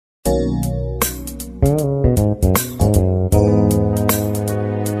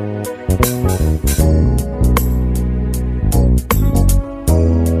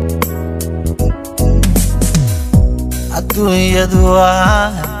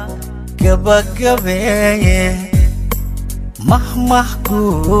يدوى gabagabeeye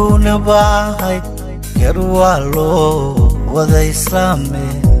mahmahkuuna baahayd gar waa loo wada islaame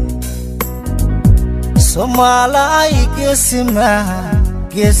Soomaalay geesimaha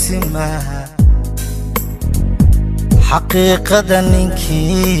xaqiiqada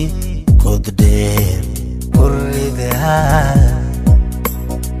ninkii god dheer kuridaa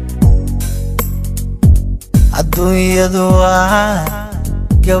adduunyadu waa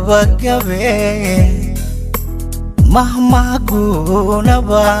gabagabeeye mahmahkuuna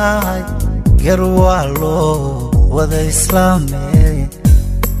baahayd gar waa loo wada islaame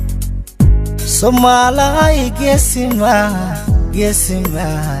Soomaalay geesimaha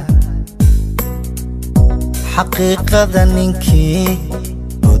xaqiiqada ninkii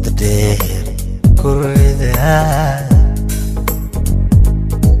god dheer kuridaa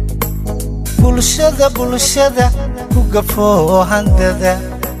bulshada ku gafoo handada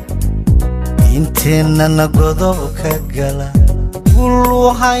inteennana godob ka gala gul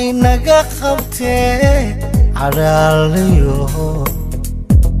waxay naga qabtee cadhaaliyo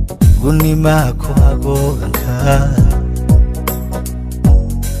gunimaa ku agooganka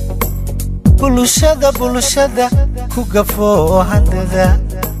bulshada ku gafoo handada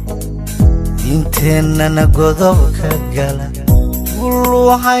inteennana godob ka gala gul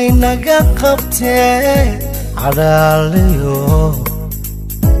waxay naga qabtee cadhaaliyo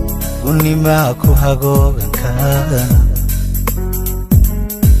gunimaa ku agooganka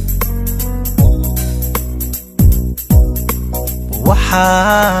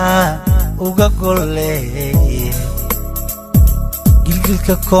waxaa uga golleeyay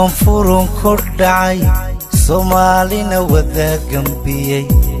gilgilka koonfurun ku dhacay Soomaalina wada gambiyey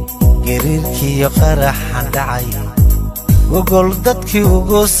gariirkiiyo qaraxa dhacay gogol dadkii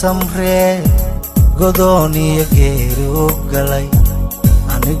ugu samree godoon iyo geeri u galay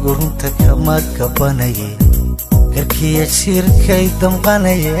anigu runta kama gabanaye garkiiyo jiirkay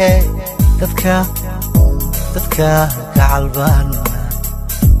damqanaye dadka gacalbaan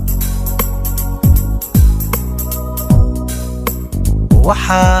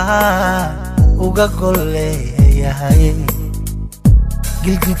waxaa uga golleeyahay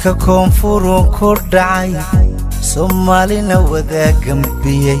gilgilka koonfurun ku dhacay Soomaalina wada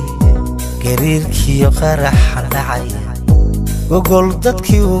gambiyey gariirkiiyo qaraxa dhacay gogol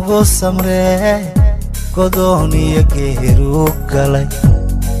dadkii ugu samree godoon iyo geeri u galay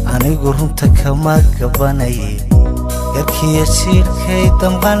anigu runta kama gabanaye garkiiyo jiirkay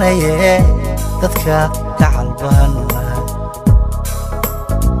damqanaye dadka gacalbaan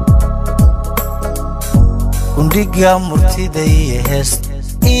gundhiga murtida iyo heest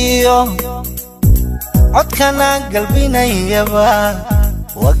iyo codkanaan galbinayaba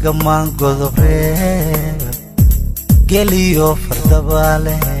waa gammaan godob reer geliyo fardabaa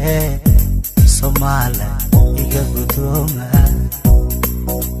leh Soomaala iga gudooma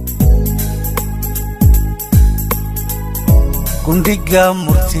gundhiga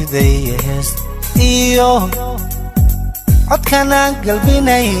murtida iyo heest iyo codkanaan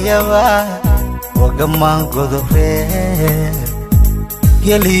galbinayaba waa gammaan godob reer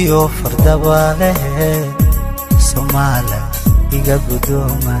geliyo fardabaa leh Soomaala iga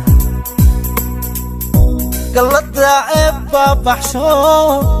gudooma galada eebba baxsho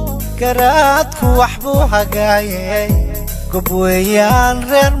garaadku waxbuu hagaayay gobweeyan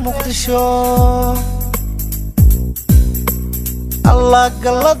reer muqdisho Allah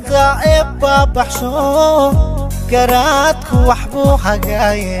galada eebba baxsho garaadku waxbuu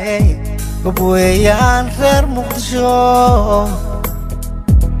hagaayay gobweeyan reer muqdisho